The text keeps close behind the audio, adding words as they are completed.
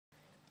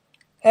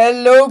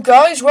Hello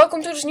guys,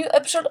 welcome to this new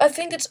episode. I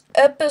think it's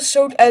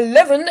episode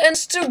 11 and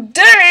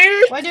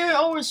today... Why do you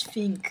always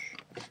think?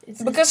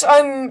 Because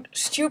I'm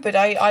stupid,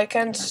 I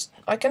can't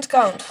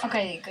count.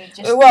 Okay, good.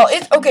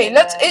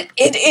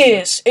 It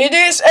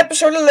is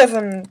episode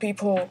 11,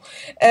 people.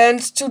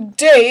 And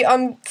today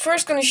I'm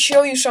first gonna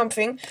show you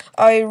something.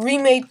 I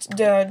remade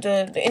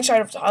the inside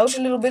of the house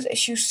a little bit,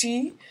 as you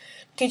see.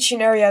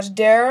 Kitchen area is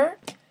there.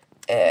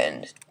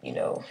 And, you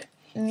know,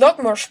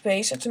 lot more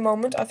space at the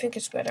moment. I think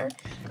it's better.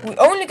 We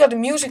only got a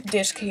music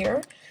disc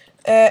here.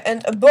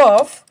 And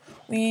above,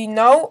 we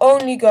now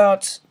only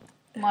got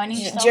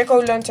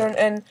jack-o'-lantern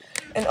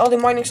and all the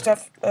mining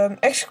stuff,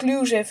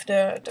 exclusive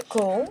the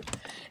coal.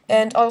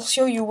 And I'll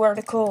show you where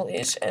the coal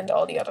is and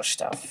all the other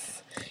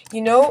stuff.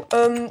 You know,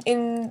 I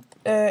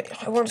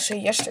want to say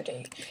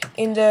yesterday,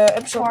 in the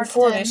episode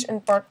before this,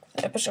 in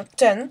episode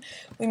 10,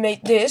 we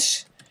made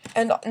this.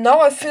 And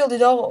now I filled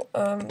it all.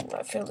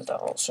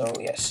 So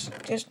yes,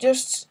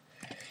 just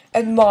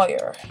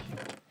admire.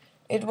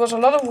 It was a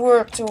lot of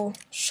work to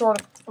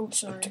sort.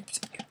 You're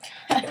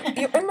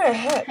in my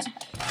head.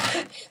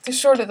 To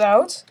sort it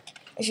out.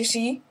 As you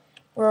see,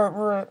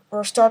 we're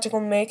starting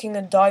on making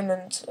a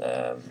diamond,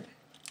 a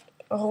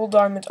whole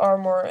diamond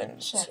armor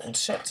and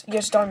set.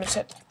 Yes, diamond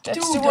set.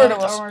 That's the word it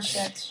was. Armor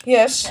sets.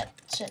 Yes.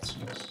 Sets.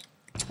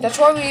 That's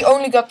why we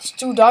only got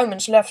 2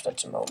 diamonds left at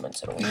the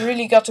moment. We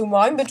really got to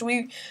mine, but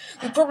we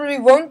probably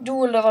won't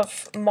do a lot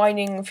of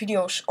mining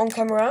videos on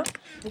camera.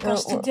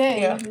 Because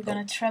today we're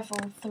gonna travel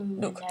through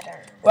the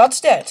nether. What's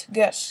that?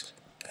 Guess.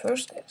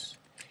 First guess.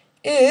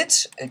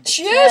 It's a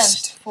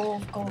chest! Full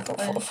of gold.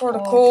 For the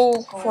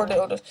coal, for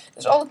the others.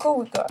 That's all the coal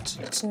we got.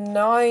 It's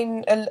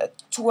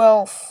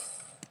 12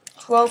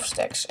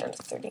 stacks and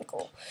 13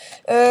 coal.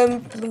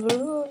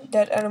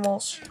 Dead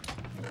animals.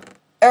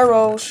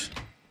 Arrows.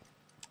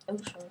 Oh,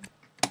 sorry.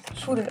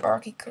 Food and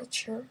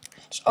agriculture.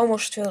 It's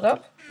almost filled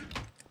up.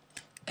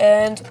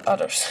 And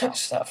other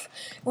stuff.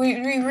 We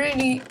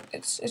really,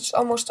 it's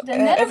almost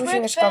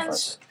everything is covered.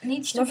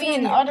 Needs to be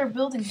in other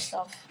building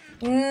stuff.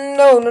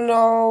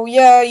 No.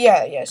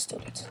 Yeah, still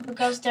it.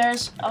 Because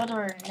there's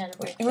other nether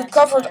brick. We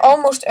covered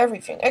almost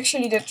everything.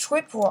 Actually, the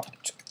tripwire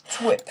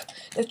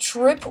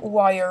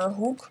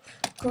hook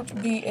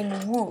could be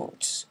in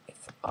wood,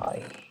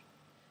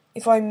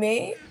 if I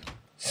may.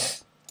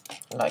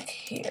 Like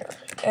here.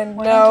 And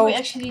why now don't we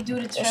actually do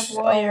the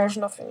tripwire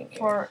nothing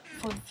for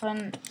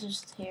fun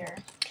just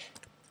here?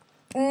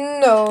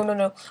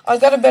 No. I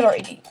got a better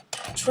idea.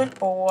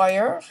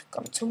 Tripwire,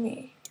 come to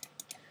me.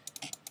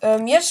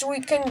 Yes,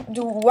 we can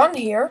do one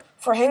here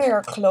for hanging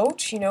our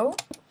clothes, you know,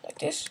 like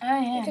this. Oh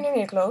yeah. You can hang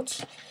your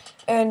clothes,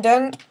 and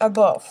then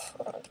above,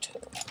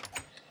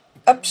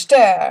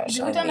 upstairs.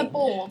 Do it on the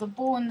pole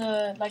in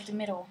the the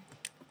middle.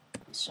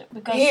 So,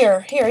 because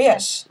here,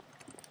 yes,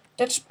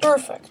 that's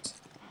perfect.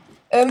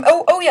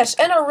 Oh yes,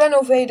 and I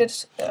renovated.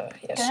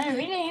 Yes. Can I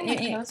really hang my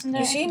clothes in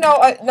there? You see, now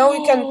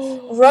we can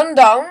run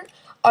down.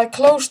 I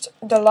closed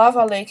the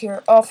lava lake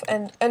here off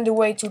and the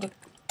way to the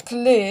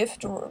cliff,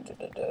 the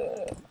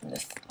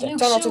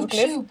tunnel to the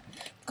cliff,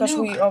 because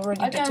we already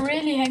did it. I can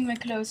really hang my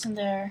clothes in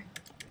there.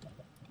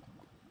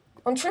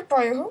 On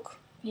tripwire hook?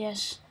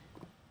 Yes.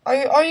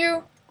 Are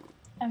you?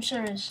 I'm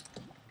serious.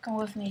 Come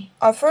with me.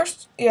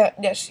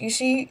 Yes. You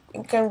see,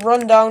 we can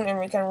run down and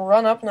we can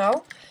run up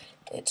now.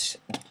 It's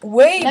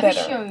way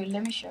better.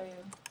 Let me show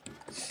you.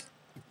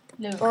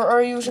 Look. Or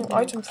are you using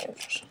item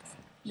frames or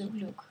something?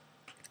 Look.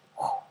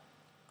 Oh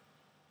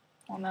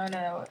no,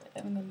 I'm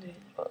gonna do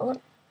it. What?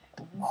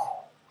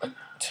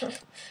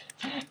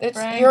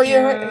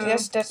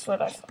 Yes, that's what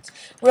I thought.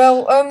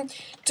 Well,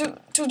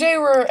 today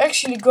we're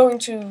actually going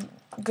to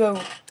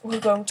go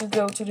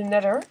to the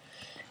nether,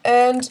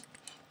 and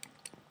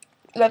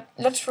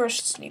let's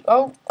first sleep.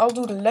 I'll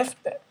do the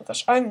left bed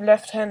because I'm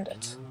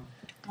left-handed.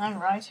 I'm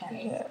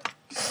right-handed. Yeah.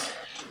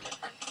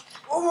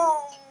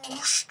 Oh,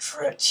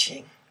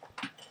 stretching.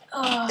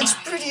 It's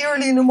pretty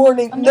early in the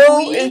morning.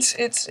 No, it's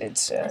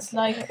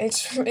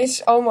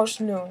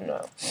almost noon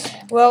now.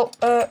 Yeah. Well,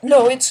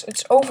 no,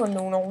 it's over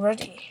noon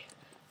already.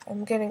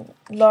 I'm getting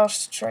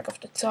lost track of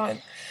the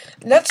time.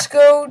 Let's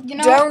go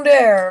down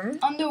there.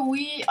 On the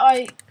Wii,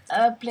 I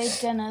played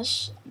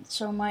tennis,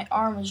 so my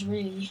arm is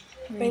really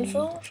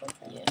painful or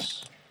something.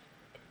 Yes.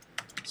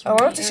 I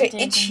wanted to say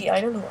itchy. I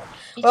don't know.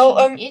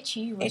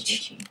 Itchy. Well,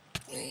 itchy.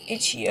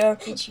 Itchy.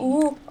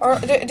 Ooh,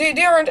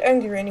 they aren't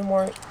angry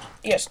anymore.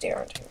 Yes, they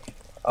aren't angry.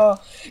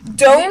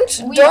 Don't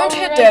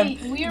hit them.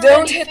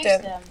 Don't hit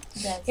them.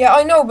 Yeah,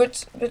 I know,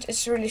 but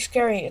it's really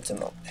scary at the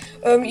moment.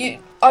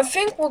 I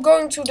think we're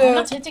going to the. I'm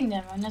not hitting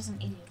them. I'm not an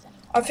idiot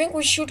anymore. I think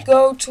we should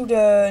go to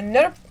the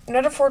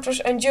nether fortress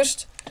and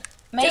just.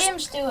 Maybe I'm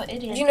still an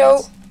idiot. You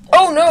know.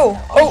 Oh no!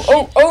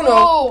 Oh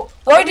no!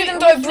 Why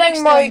didn't I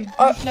bring my?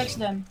 Flex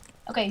them.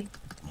 Okay.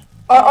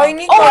 I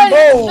need my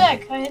bow. I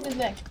hit it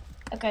back.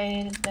 Okay,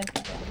 I hit it back.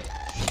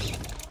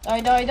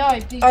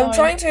 Die, please. I'm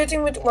trying to hit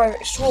him with my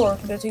sword,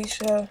 but he's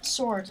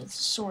sword. It's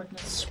a sword,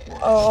 not a sword.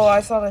 Oh,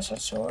 I thought I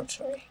said sword.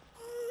 Sorry.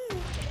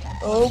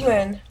 Oh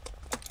man.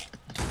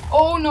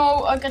 Oh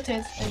no, I got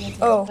hit.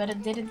 Oh. But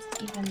it didn't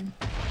even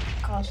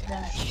Ghast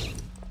damage.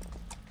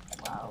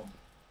 Wow.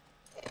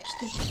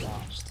 Stupid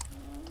ghast.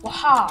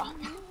 Waha!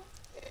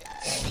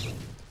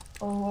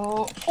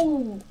 Oh,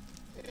 oh!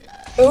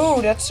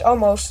 Oh, that's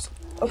almost.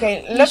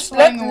 Okay, He's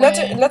let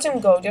him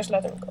go. Just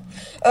let him go.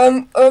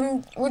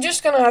 We're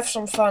just gonna have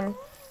some fun.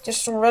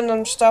 Just some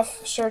random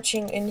stuff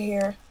searching in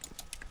here.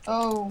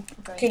 Oh,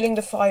 okay. Killing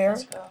the fire.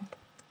 Let's go.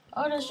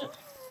 Oh, there's.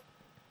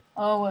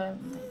 Oh,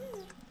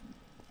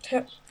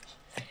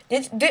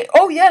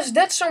 oh yes,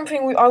 that's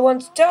something I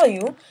want to tell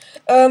you.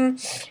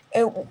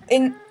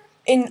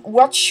 In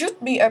what should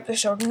be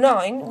episode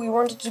 9, we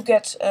wanted to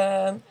get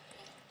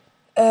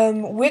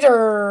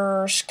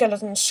wither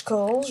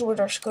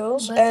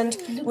skulls, but and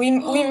we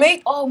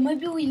made. Oh,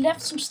 maybe we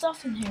left some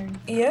stuff in here.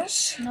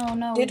 Yes.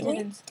 No, Did we we?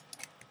 didn't.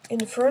 In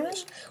the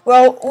furnace?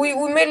 Well, we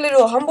made a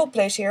little humble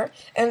place here,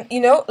 and you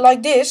know,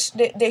 like this,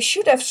 they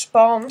should have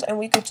spawned, and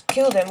we could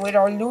kill them with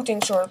our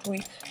looting sword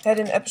we had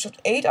in episode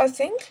 8, I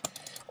think,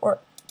 or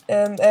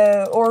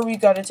we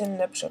got it in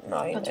episode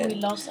 9. But we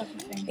lost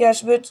everything.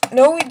 Yes, but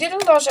no, we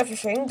didn't lose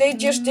everything. They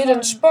just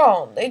didn't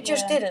spawn. They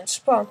just Yeah. didn't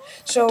spawn.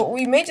 So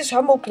we made this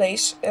humble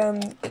place.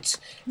 It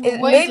may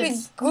waited-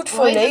 be good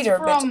for waited later,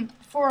 but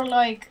for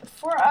like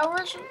 4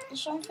 hours or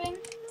something.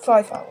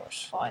 5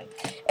 hours. 5.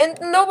 And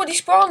nobody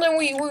spawned, and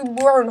we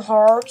were on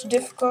hard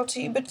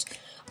difficulty, but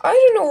I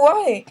don't know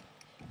why.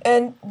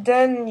 And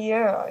then,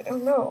 yeah, I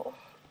don't know.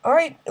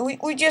 Alright,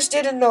 we just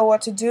didn't know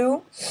what to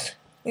do.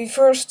 We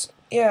first,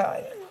 yeah, I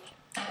don't know.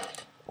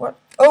 What?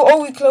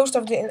 Oh, we closed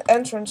off the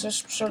entrances,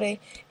 so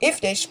if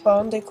they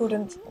spawn, they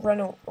couldn't run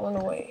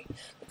away.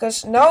 Because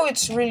now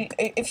it's really,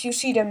 if you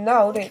see them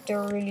now,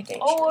 they're really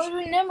dangerous. Oh, I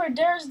remember.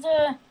 There's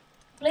the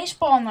place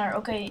spawner.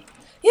 Okay,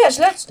 Yes,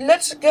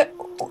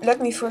 let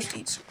me first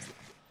eat some.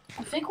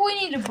 I think we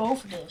need a bow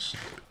for this.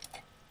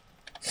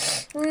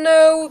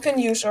 No, we can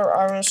use our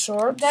iron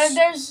sword.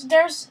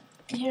 There's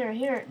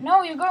here.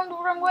 No, you're going the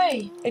wrong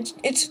way.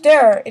 It's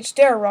there,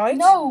 right?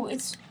 No,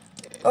 it's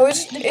Oh,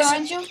 it's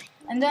behind you,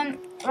 and then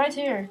right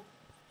here.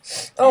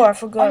 Oh, I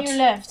forgot. On your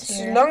left. It's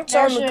Here. a long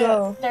time There's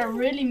ago.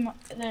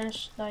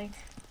 There's like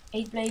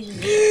 8 places.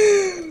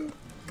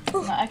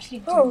 No, actually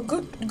 2. Oh,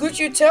 good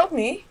you told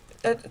me.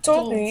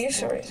 Told me.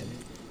 Sorry.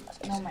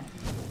 No man.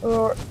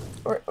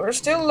 We're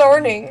still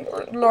learning.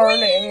 We're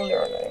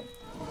learning.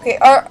 Okay.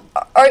 I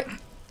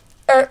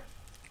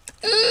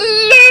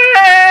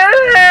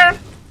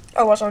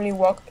was only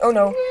walking. Oh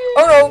no.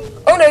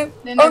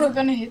 They're never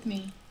gonna hit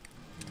me.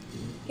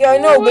 Yeah, I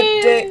know, but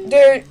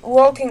they're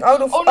walking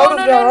out of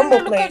their humble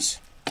look place.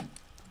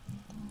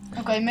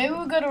 Okay, maybe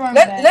we gotta run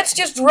back. Let's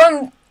just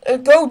run.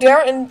 Go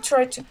there and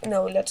try to.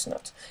 No, let's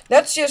not.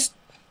 Let's just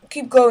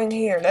keep going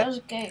here. There's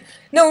a cave.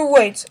 No,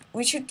 wait.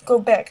 We should go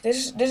back.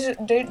 These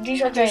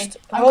are just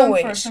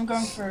hallways. I'm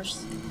going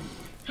first.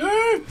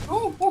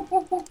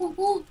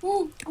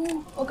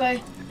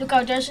 Okay, look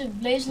out, there's a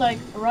blaze like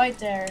right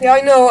there. Yeah,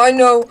 I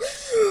know.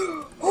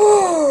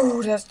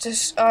 Oh, that's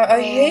just I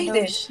hate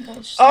it.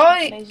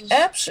 I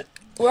absolutely.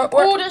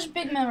 Oh, there's a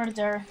big man right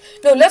there.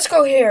 No, let's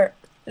go here.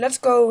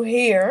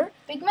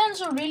 Big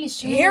men's are really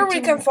similar. Here we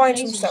to can find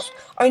blazes. some stuff.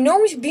 I know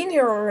we've been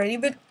here already,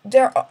 but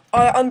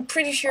I'm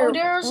pretty sure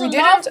there's we a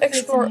didn't lava pit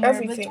explore in here,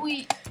 everything. But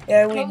we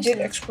We did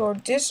it. explore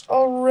this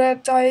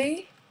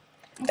already.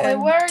 Okay,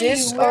 and where are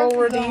this you? Where have you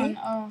already.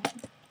 gone?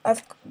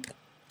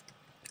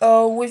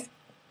 Oh.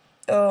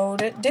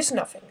 This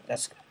nothing.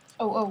 Let's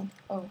go.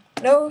 Oh.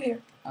 No,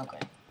 here. Okay.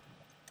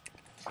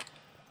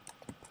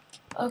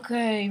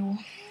 Okay.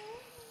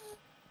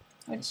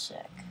 Wait a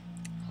sec.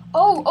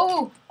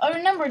 Oh, I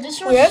remember this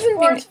was haven't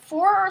part been-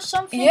 4 or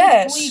something.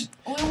 Yes.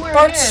 We were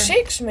Part here.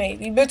 6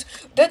 maybe, but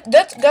that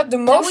got the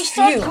Then most we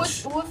start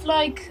views. with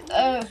like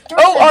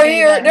Oh, are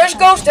here? There's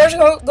ghost. There's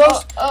ghost.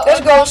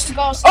 There's ghost.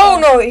 Oh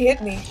no, he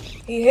hit me.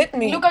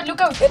 Look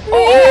out. Hit me.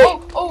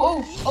 Oh,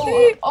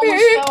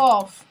 almost fell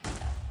off.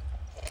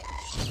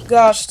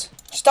 Ghost,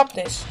 stop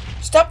this.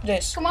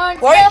 Come on,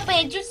 Why- stop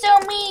it, you're so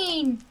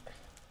mean.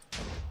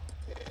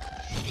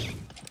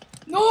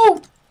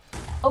 No!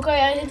 Okay,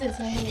 I hit it.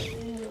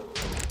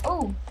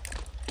 Oh.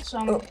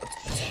 Some. Oh.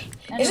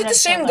 Is it the Netherrack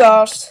same fell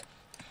out. ghost?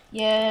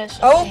 Yes.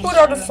 I will think put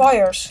out the so.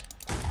 fires.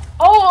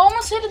 Oh, I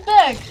almost hit it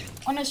back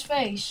on his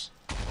face.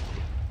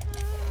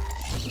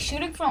 He's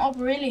shooting from up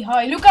really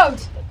high. Look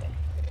out!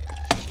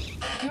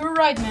 You're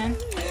right, man.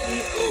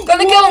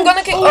 Gonna kill him.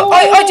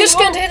 I just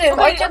can't hit him.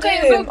 I can't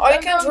hit him. I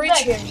I'm can't going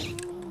reach back. him.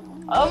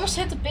 I almost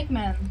hit the big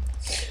man.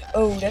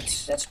 Oh,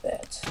 that's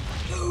bad.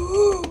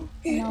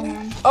 No,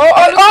 man.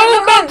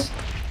 Oh man!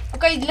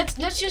 Okay,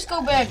 let's just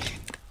go back.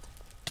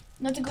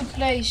 Not a good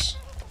place.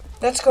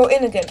 Let's go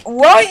in again.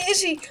 Why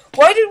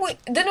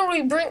didn't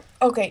we bring?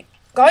 Okay,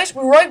 guys,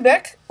 we're right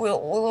back.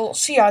 We'll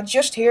see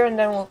just here, and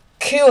then we'll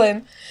kill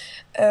him.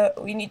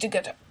 We need to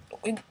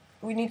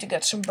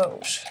get some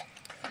bows.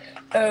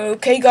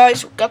 Okay,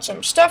 guys, we got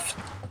some stuff.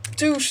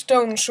 2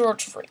 stone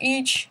swords for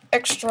each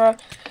extra,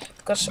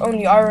 because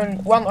only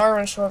one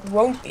iron sword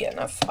won't be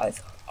enough. I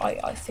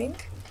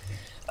think.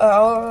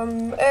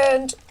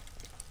 And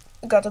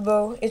got a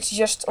bow. It's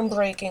just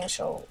unbreaking,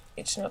 so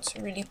it's not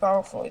really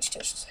powerful. It's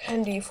just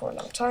handy for a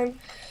long time.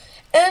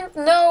 And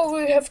now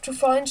we have to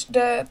find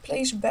the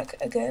place back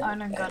again. I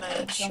don't got and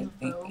a it should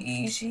be jumbo.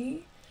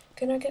 easy.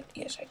 Can I get?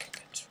 Yes, I can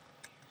get.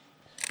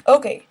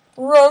 Okay,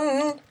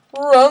 run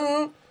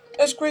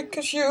as quick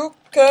as you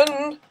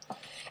can.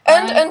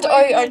 And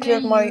I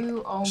cleared my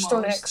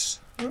stone axe.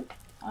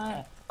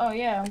 Oh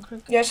yeah, I'm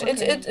quick. Yes,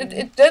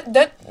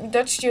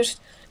 that's just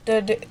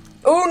the.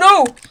 Oh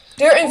no,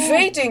 they're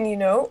invading. You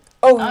know.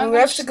 Oh, we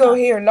have to go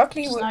here.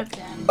 Luckily,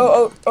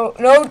 oh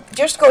no,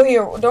 just go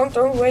here. Don't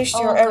waste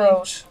your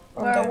arrows.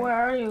 Where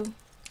are you?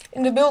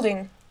 In the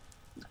building.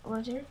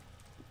 Right here?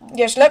 Oh.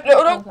 Yes, left.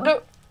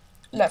 No,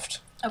 left.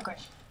 Okay.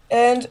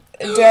 And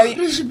there.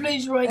 There's a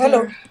place right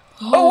Hello. there.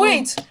 Oh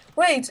wait.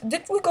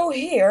 Did we go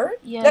here?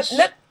 Yes.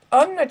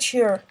 I'm not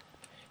sure.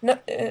 No,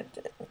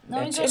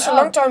 no, it's a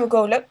long time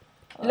ago.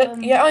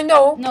 Yeah, I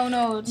know.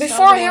 No. It's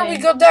Before here we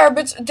got there,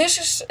 but this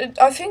is.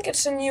 I think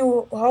it's a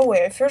new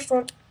hallway. I first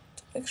want to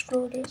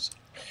explore this,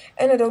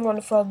 and I don't want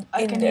to fall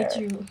I in can there. hit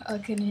you. I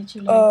can hit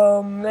you.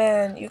 Oh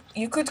man,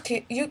 you could.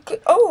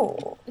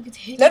 Oh, I could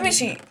hit let you. me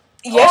see.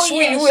 Yes,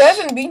 yes. we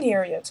haven't been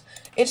here yet.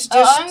 It's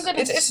just.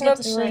 It's not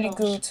the really saddles.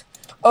 good.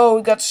 Oh,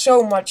 we got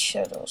so much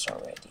shadows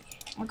already.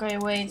 Okay,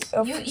 wait.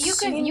 Have You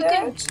seen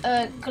can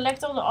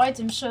collect all the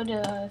items so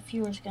the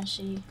viewers can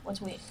see what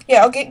we.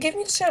 Yeah, okay, give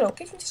me the saddle.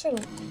 Give me the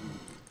saddle.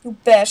 You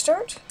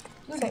bastard.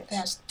 You Thanks.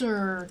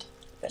 bastard.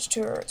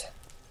 Bastard.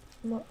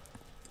 No.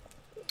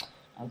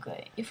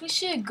 Okay, if we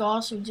see a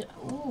ghost, we just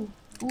ooh.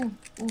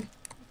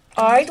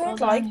 I don't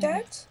like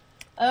that.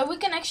 We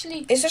can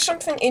actually. Is there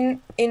something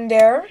in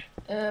there?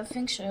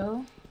 Think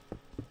so.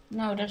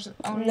 No, there's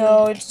only.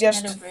 No, it's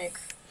just. nether brick.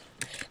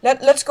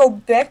 Let's go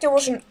back. There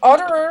was an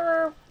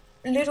other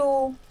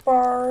little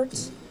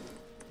part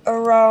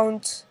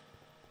around.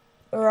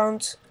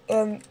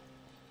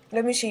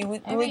 Let me see. We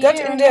got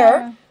in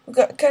there. We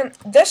got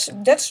that's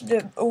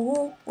the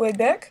way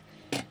back.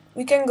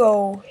 We can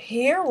go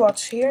here.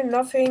 What's here?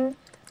 Nothing.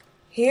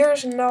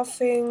 Here's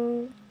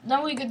nothing.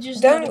 Then we could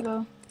just Then-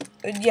 go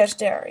Yes,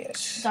 there.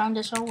 Yes. down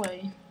this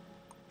hallway.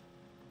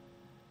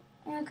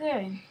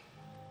 Okay.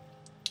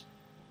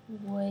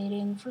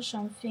 Waiting for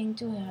something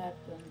to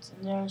happen.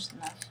 And there's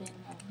nothing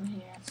over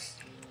here.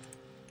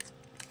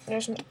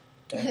 There's.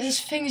 This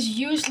thing is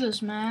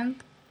useless, man.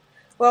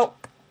 Well.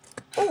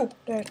 Oh,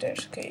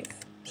 there's a cave.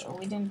 So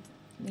we didn't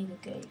need a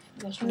cave.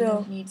 Because we No.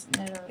 don't need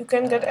nether. You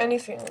can get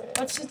anything. With it.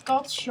 What's it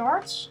called?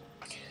 Shards?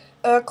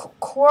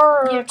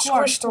 Quartz, Yeah, quartz,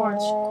 crystal,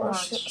 quartz, or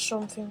quartz.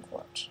 something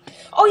quartz.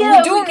 Oh yeah,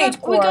 we do need we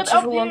got quartz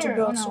up if we want to here.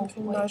 build Oh, no,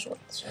 something wait. nice.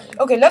 Sorry.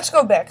 Okay, let's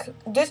go back.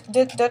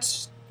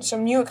 That's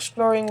some new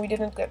exploring. We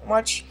didn't get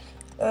much.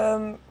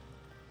 Where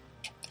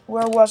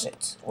was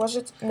it? Was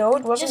it? No,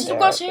 it wasn't Yes, there. it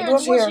was here. It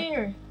was here.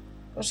 here.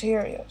 It was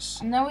here. Yes.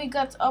 And then we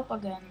got up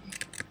again.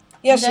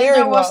 Yes, and then here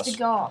there it was was. the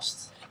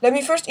ghost. Let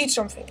me first eat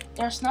something.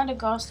 There's not a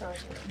ghost right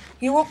here.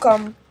 He will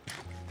come.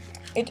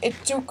 It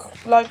took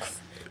like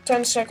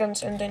 10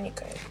 seconds and then he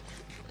came.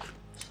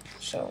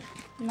 So.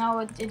 No,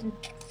 it didn't.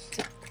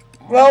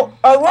 Well,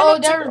 I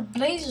wanted there are to.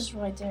 blazes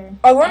right there.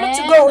 I wanted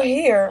to go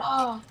here.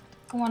 Oh,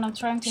 come on! I'm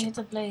trying to hit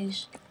the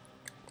blaze.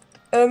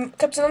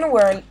 Captain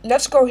Unaware,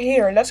 let's go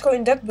here. Let's go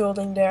in that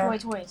building there.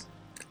 Wait.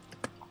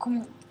 Come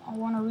on! I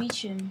want to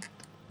reach him.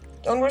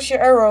 Don't waste your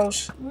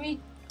arrows.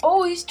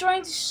 Oh, he's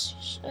trying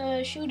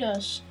to shoot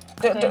us.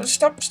 Okay.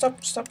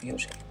 Stop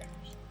using.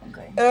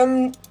 Okay.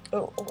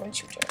 Oh, one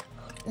shooter.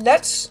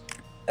 Let's.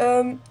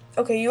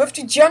 Okay, you have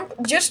to jump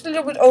just a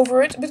little bit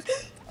over it, but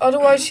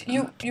otherwise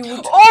you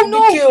would Oh be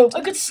no! killed.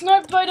 I got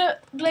sniped by the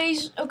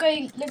blaze.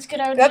 Okay, let's get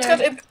out of Let's there.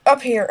 get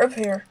up here.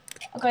 Okay,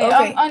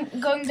 Okay. I'm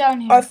going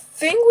down here. I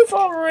think we've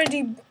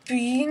already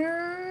been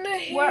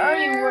here. Where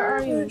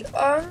are you? But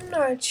I'm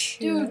not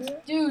sure.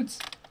 Dude,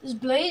 this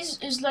blaze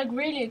is like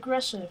really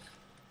aggressive.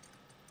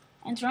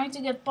 I'm trying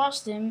to get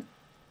past him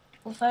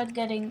without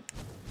getting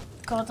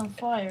caught on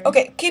fire.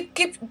 Okay,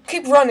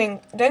 keep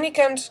running. Then he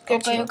can't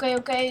get you.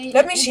 Okay.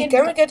 Let me see.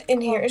 Can we get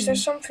in here? caught Is there me.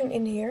 something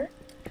in here,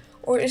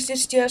 or is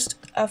this just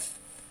a?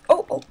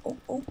 Oh.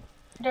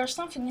 There's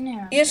something in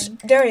here. I Yes,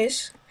 think. there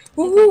is.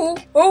 Ooh.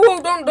 Oh,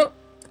 don't.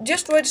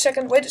 Just wait a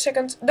second.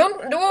 Don't.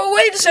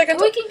 Wait a second.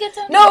 We can get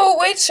down. No,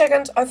 wait a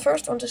second. I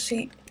first want to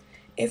see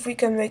if we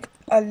can make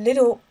a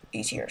little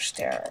easier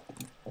stair,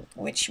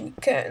 which we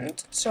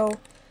can't. So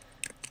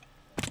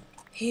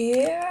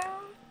here.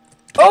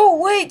 Oh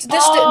wait,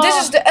 this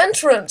is the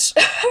entrance.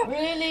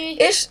 Really?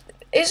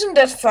 Isn't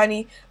that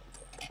funny?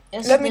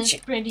 Let me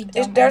check. Pretty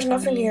dumb There's for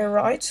nothing me. here,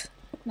 right?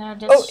 No,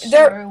 that's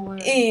there so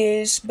weird.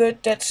 is,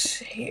 but that's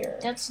here.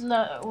 That's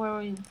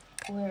where you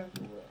were.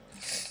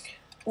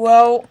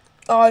 Well,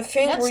 I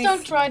think Let's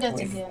don't try that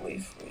again.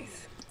 we've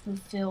We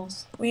failed.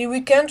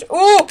 We can't.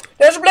 Oh,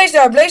 there's a blaze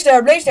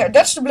there.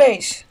 That's the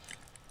blaze.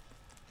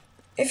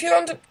 If you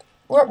want to,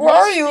 where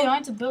are you?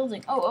 Behind the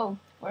building. Oh,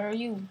 where are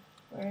you?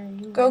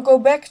 Go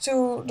back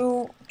to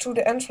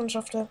the entrance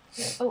of the.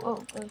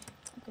 Okay.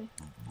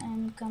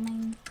 I'm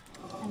coming.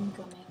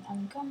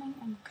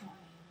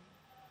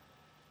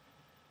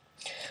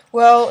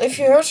 Well, if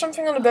you heard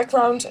something in the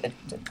background,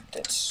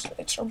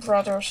 it's our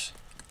brothers.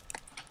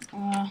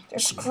 They're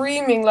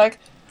screaming like.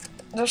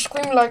 They're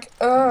screaming like.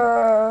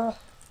 They're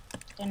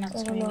not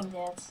screaming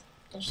that.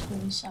 They're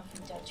screaming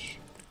something Dutch.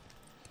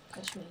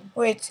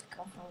 Wait.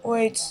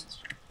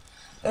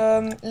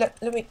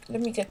 Let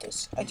me get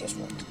this. I just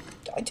want.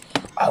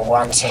 I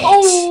want it.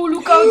 Oh,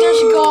 look out!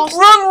 There's a ghost.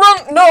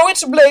 Run! No,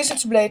 it's a blaze.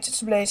 It's a blaze.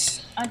 It's a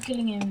blaze. I'm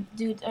killing him,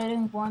 dude. I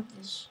don't want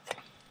this.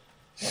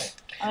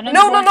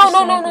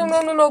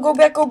 No!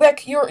 Go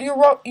back.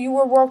 You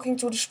were walking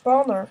to the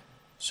spawner,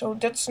 so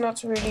that's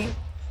not really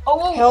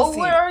healthy.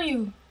 Where are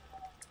you?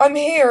 I'm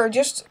here,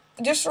 just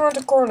around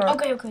the corner.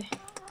 Okay.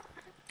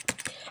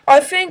 I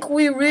think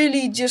we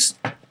really just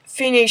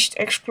finished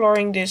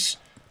exploring this.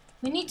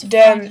 We need to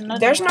find another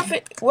there's one.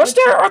 nothing. Was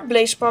there a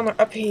blaze spawner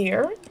up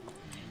here?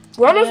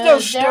 One of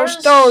those towers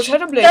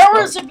had a blaze spawner.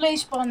 There was a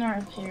blaze spawner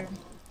up here.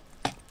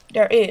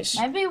 There is.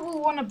 Maybe we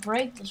want to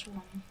break this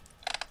one.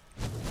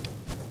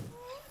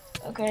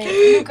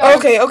 Okay. Look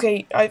out.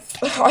 Okay. I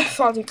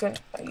thought you could.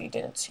 You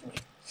didn't see me.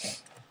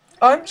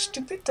 I'm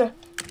stupid.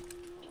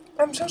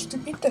 I'm so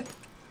stupid.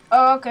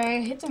 Oh,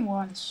 okay. Hit him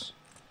once.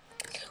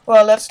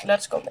 Well, let's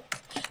go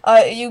back.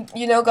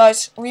 You know,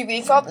 guys,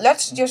 we thought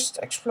let's just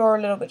explore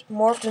a little bit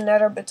more of the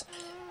Nether, but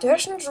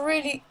there's not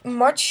really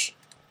much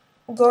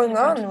going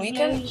on.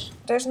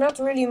 There's not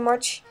really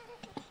much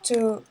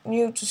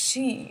new to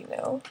see. You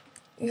know,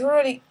 we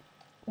already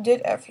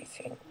did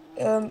everything.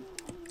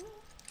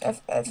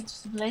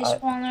 It's the blaze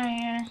spawner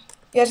here.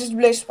 Yes, it's the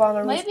blaze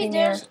spawner. Maybe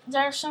there's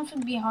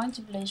something behind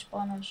the blaze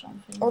spawner or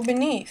something. Or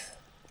beneath.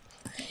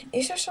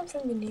 Is there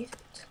something beneath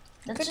it?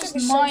 Let's just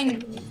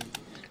mine.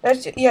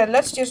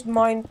 Let's just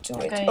mine to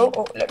Okay. it.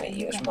 Oh, let me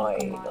use my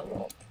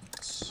normal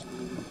picks.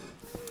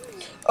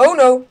 Oh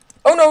no,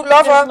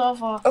 lava. There's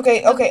lava.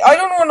 Okay, I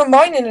don't want to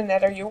mine in the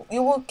Nether. You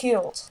will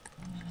killed.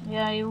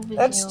 Yeah, you will be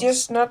Let's killed.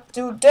 just not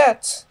do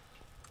that.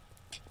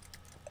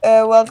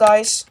 Well,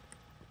 guys,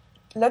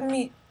 let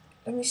me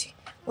see.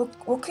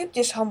 We'll keep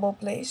this humble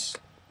place.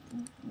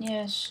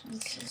 Yes.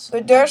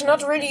 But there's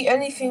not really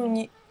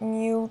anything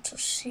new to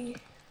see.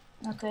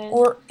 Okay.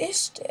 Or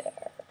is there?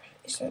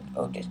 Is that?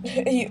 Oh, this.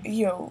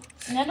 Yo.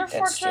 Nether That's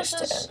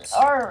fortresses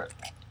are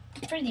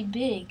pretty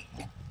big.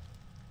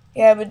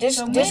 Yeah, but this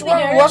So one maybe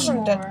there is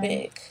wasn't that more.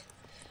 big.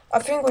 I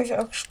think we've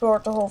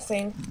explored the whole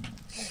thing.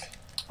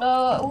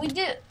 We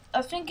did.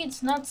 I think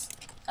it's not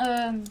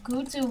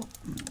good to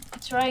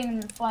try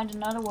and find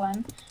another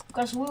one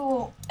because we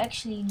will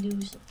actually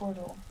lose the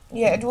portal.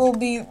 Yeah, it will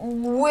be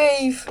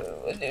way.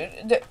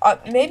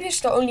 Maybe it's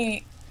the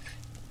only.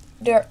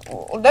 There.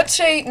 Let's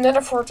say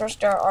Nether Fortress.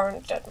 There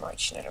aren't that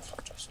much Nether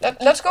Fortress.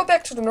 Let's go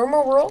back to the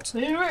normal world.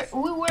 We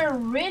were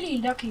really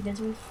lucky that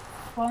we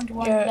found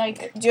one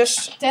like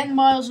just 10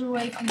 miles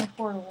away from the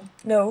portal.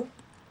 No.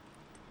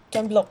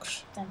 10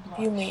 blocks. 10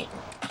 blocks. You mean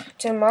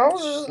 10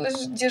 miles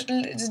is just a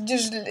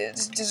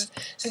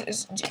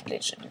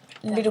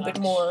little bit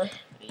more.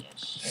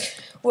 Yes.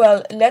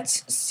 Well,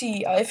 let's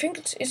see. I think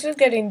is it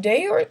getting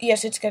day or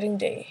yes, it's getting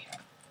day.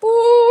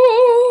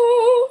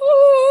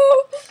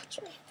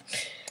 Sorry.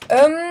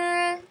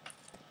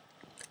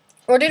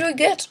 What did we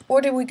get?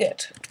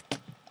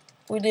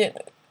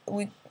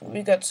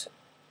 We got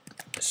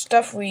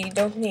stuff we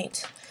don't need.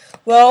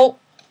 Well,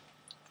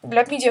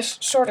 let me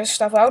just sort this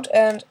stuff out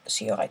and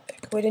see you right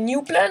back with a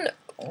new plan.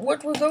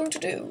 What we're going to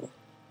do.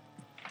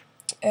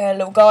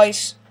 Hello,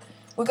 guys.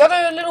 We got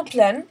a little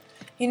plan.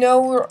 You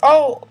know, we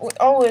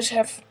always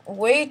have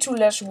way too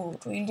less wood.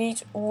 We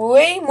need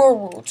way more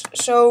wood.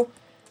 So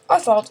I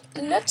thought,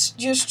 let's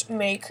just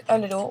make a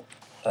little,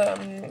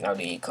 how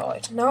do you call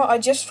it? No, I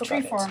just forgot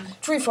Tree farm.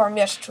 Tree farm,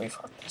 yes, tree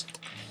farm.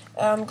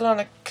 I'm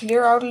gonna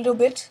clear out a little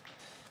bit.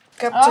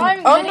 Captain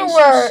I'm getting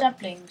Underwear. some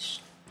saplings.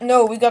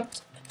 No, we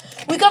got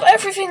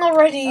everything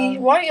already.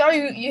 Why are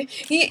you?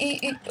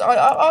 I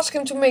asked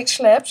him to make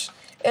slabs,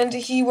 and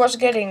he was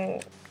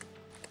getting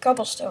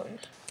cobblestone.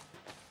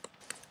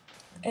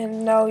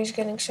 And now he's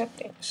getting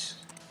saplings.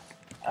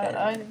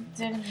 I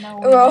didn't know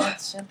we Well-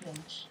 had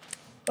saplings.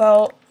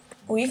 Well,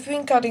 we've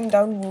been cutting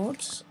down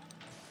wood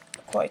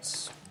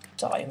quite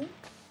time.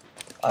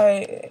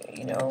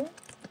 You know,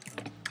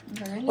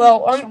 Really?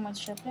 Well, so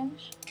much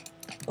saplings.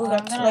 we I'm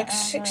got gonna- like I'm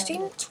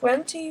 16,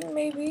 20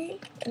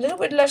 maybe, a little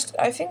bit less.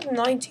 I think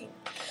 19.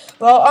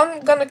 Well, I'm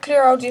gonna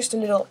clear out just a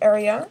little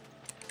area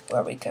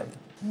where we can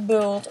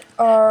build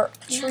our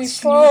tree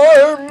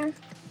farm.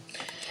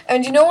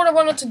 And you know what I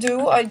wanted to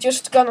do? I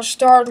just gonna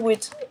start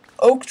with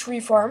oak tree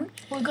farm.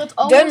 We got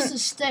almost a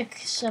stack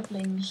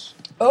saplings.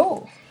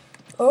 Oh.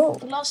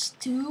 The last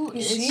two You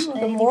is see, we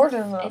got more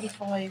than enough.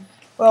 85.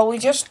 Well, we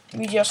just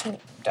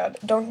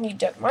don't need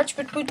that much,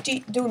 but we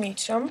do need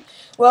some.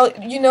 Well,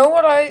 you know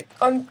what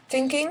I'm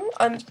thinking?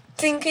 I'm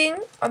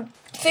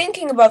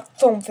thinking about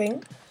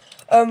something.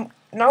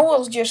 Now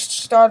we'll just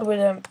start with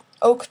an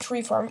oak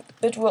tree farm,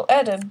 but we'll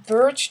add a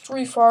birch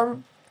tree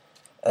farm,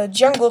 a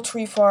jungle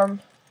tree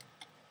farm,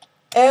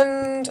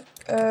 and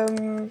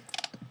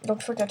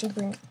don't forget to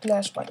bring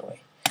glass, by the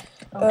way.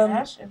 Oh,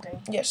 glass? Okay.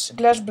 Yes,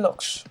 glass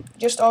blocks.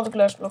 Just all the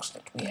glass blocks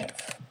that we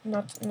have.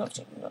 Not more.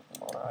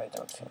 I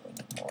don't feel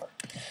any more.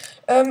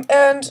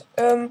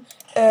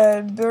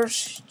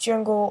 Birch,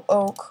 jungle,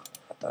 oak.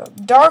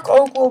 Dark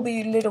oak will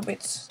be a little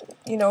bit,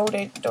 you know,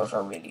 those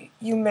are really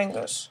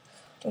humongous.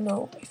 Don't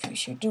know if we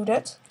should do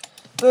that,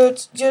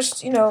 but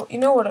just you know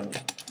what I mean.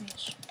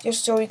 Yes.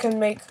 Just so we can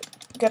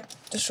get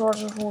the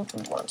sorts of wood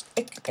we want.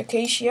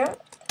 Acacia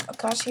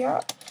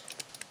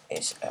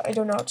is I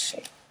don't know how to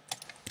say.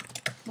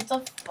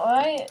 But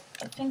I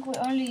think we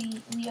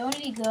only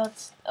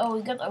got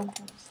we got oak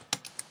wood.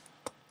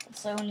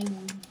 That's the only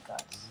wood we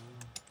got.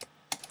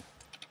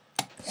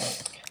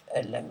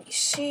 Let me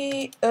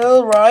see.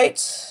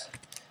 Alright.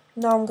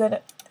 Now I'm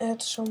gonna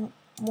add some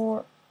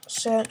more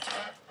sand.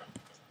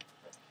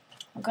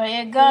 Okay,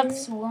 I got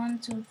 1,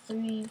 2,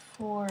 3,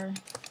 4,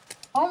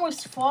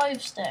 almost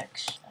 5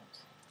 stacks.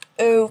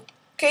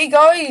 Okay,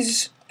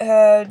 guys.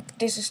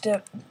 This is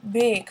the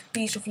big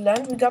piece of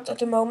land we got at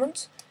the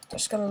moment.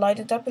 Just gonna light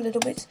it up a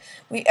little bit.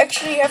 We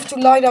actually have to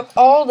light up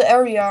all the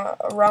area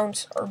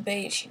around our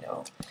base, you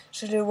know,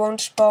 so they won't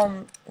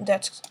spawn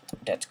that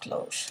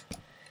close.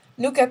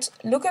 Look at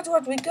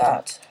what we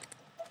got.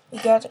 We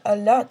got a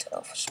lot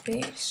of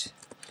space.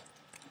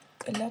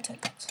 A lot.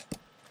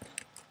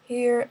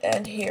 Here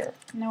and here.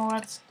 You know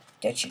what?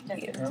 That should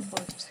be enough.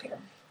 Both here.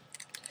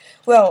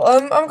 Well,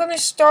 I'm gonna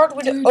start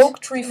with the oak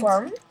tree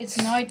farm. It's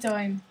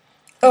nighttime.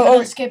 Oh,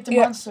 escape the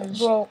yeah, monsters.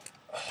 Well,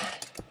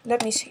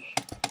 let me see.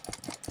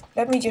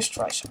 Let me just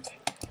try something.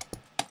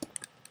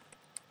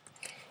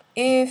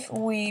 If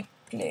we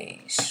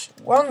place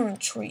 1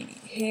 tree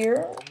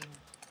here,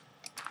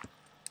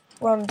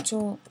 1,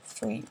 2,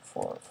 3,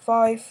 4,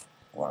 5,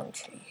 1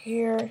 tree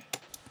here.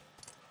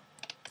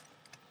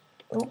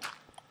 Oh.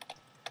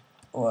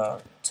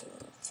 1, 2,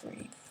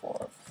 3,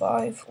 4,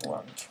 5,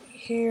 1 tree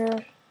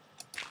here.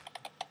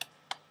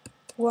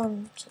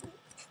 1, 2,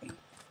 3, 4,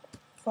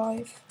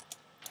 5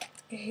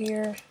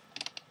 here.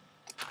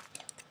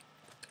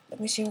 Let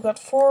me see, we got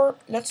 4.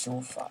 Let's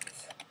do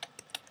 5.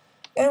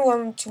 And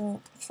 1,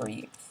 2,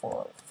 3,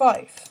 4,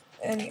 5.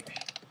 And here.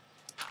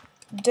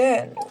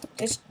 Then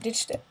this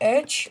the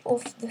edge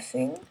of the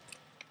thing.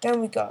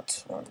 Then we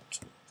got 1,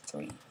 2,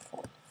 3,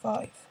 4,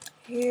 5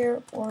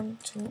 here. 1,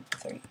 2,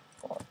 3,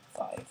 4,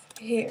 5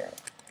 here.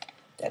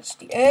 That's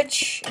the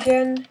edge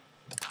again.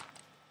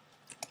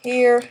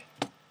 Here.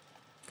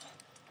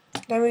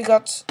 Then we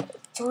got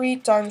 3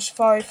 times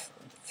 5,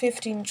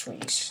 15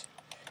 trees.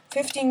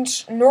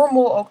 15's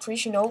normal oak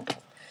trees, you know.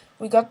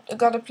 We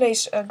gotta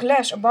place a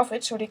glass above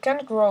it so they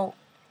can't grow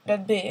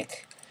that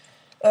big.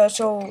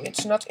 So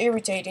it's not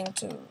irritating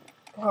to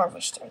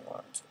harvest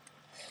anymore.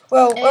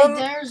 Well,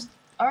 hey,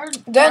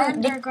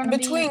 then there gonna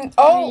between be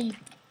all 3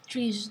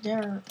 trees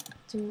there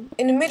too.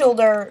 in the middle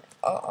there,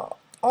 all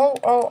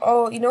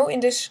you know, in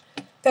this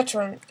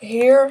pattern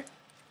here,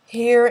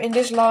 in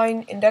this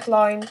line, in that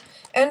line,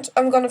 and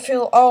I'm gonna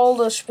fill all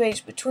the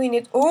space between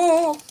it.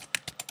 Ooh,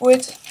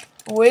 with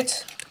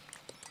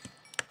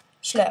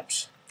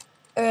slabs.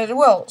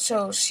 Well,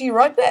 so see you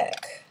right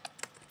back.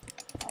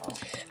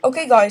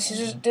 Okay, guys,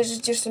 this is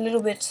just a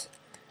little bit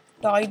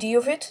the idea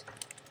of it.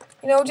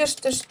 You know,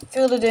 just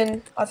fill it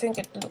in. I think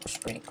it looks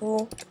pretty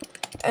cool.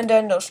 And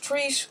then those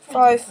trees,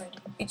 5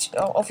 each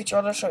of each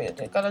other, so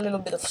they got a little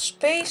bit of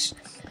space.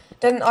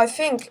 Then I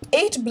think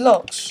 8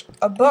 blocks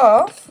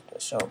above.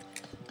 So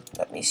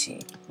let me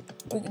see.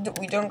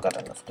 We don't got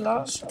enough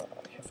glass, so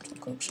I have to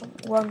cook some.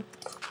 1,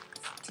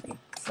 3,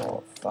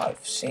 4, 5,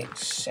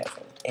 6,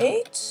 7,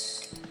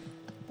 8.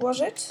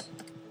 Was it?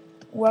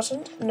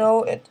 Wasn't?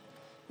 No, it.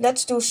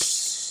 Let's do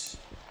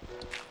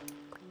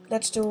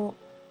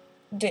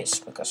this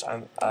because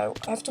I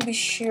have to be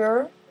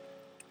sure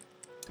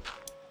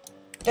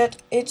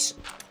that it's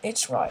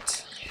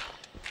right.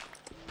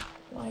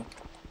 Like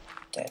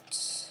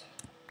that.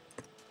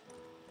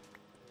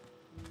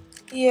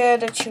 Yeah,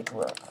 that should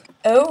work.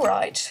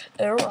 Alright.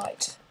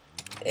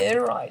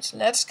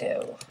 Let's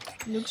go.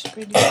 Looks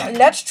pretty good.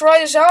 Let's try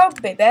this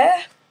out,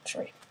 baby.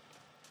 Sorry.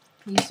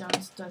 Please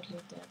don't stuck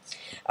like that.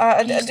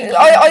 I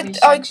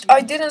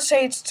didn't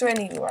say it to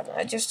anyone.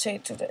 I just say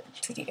it to the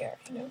air,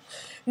 you know.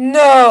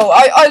 No,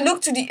 I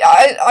looked to the.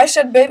 I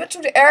said baby to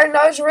the air, and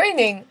now it's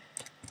raining.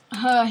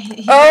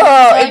 He doesn't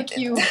like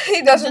you.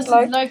 He doesn't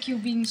like you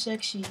being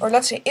sexy. Or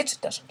let's say it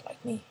doesn't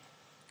like me.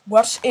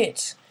 What's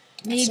it?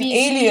 Maybe it's an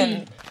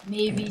alien.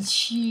 Maybe it's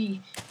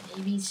she.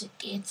 Maybe it's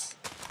it.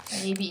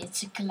 Maybe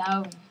it's a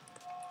clown.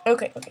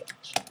 Okay.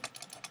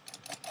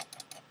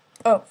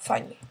 Oh,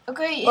 finally.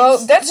 Okay. Well,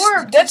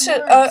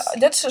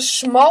 that's a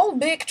small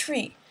big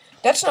tree.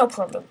 That's no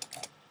problem.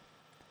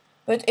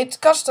 But it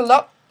costs a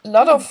lot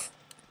of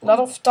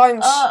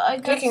times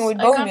clicking with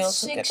bone meal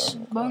to get 6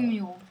 bone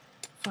meal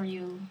for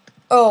you.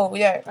 Oh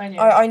yeah, Right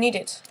I need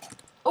it.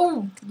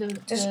 Oh,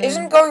 this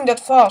isn't going that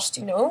fast,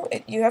 you know.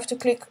 You have to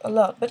click a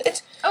lot, but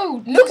it's.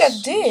 Oh, look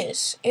at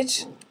this!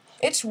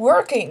 It's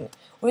working.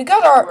 We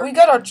got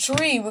our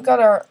tree. We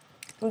got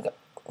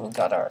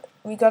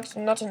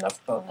not enough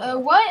bone.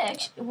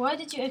 Why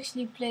did you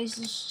actually place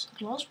this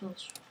glass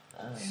box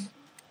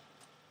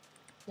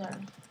there?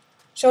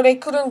 so they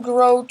couldn't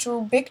grow to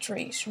big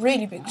trees,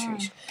 really big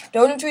trees. The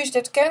only trees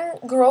that can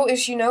grow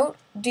is, you know,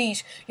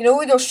 these. You know,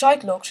 with those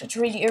side logs, it's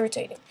really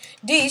irritating.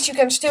 These you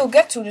can still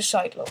get to the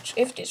side logs.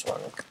 If this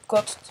one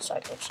got the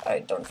side logs, I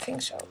don't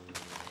think so.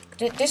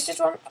 This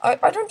one,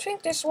 I don't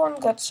think this one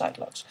got side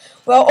logs.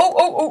 Well,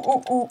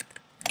 oh.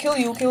 Kill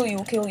you.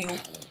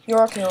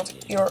 You're killed.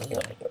 You're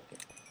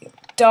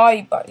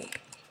die, buddy.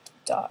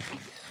 Die.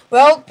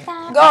 Well,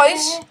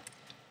 guys,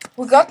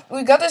 we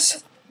got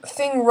this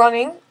thing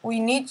running.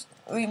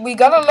 We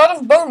got a lot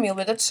of bone meal,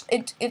 but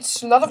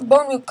it's a lot of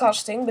bone meal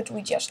costing, but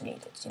we just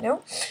need it, you know.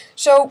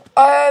 So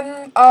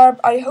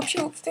I hope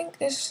you think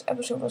this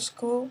episode was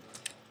cool.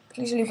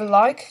 Please leave a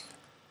like,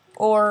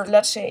 or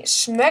let's say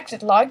smack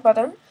that like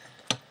button.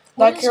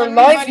 Like your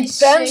life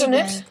depends on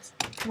it.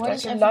 What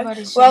is like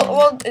everybody saying?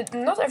 Well,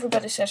 not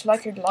everybody says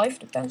like your life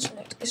depends on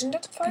it. Isn't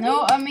that funny?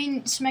 No, I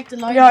mean smack the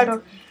like. Yeah, I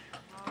don't.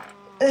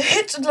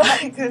 Hit the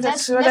like.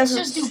 Let's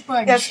just do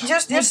punch.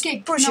 Yes, just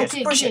kick. push No, it.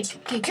 kick, Push kick,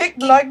 it. kick. Kick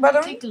the like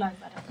button. Kick the like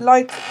button.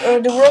 Like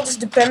the world is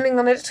depending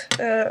on it,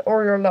 or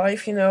your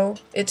life. You know,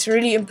 it's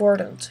really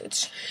important.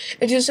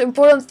 It is an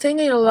important thing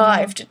in your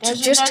life to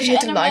just to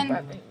hit the like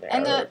button.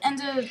 And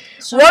the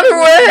Run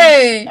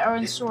away! Are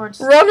in swords.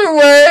 Run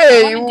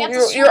away! I wanna get the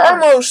You sword.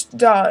 almost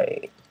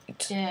died.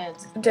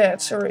 Dead.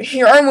 Sorry,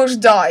 you almost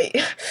die.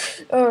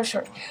 Oh,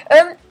 sorry.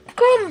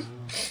 Come,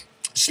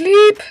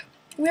 sleep.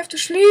 We have to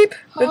sleep.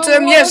 But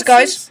yes,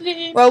 guys.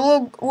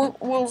 Well,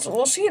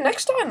 we'll see you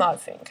next time. I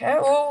think.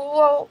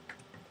 Well,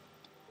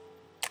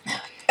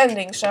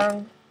 ending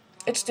song.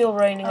 It's still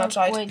raining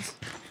outside. Wait.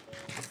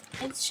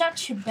 It's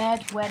such a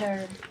bad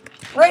weather.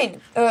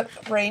 Rain.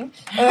 Rain.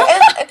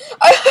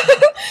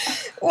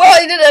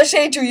 Why did I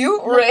say to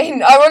you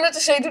rain? I wanted to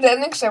say to the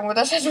ending song, but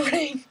I said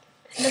rain.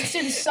 Let's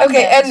do the song.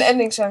 Okay,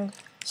 ending song.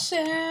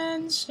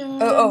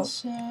 Oh.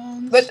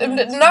 But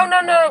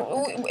no.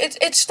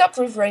 It stopped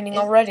with raining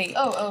already.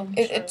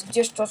 It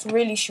just was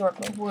really short.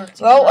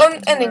 Well,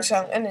 ending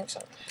song.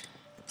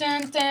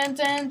 Dun, dun,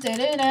 dun, dun,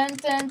 dun, dun,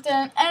 dun,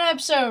 dun. An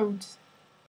episode.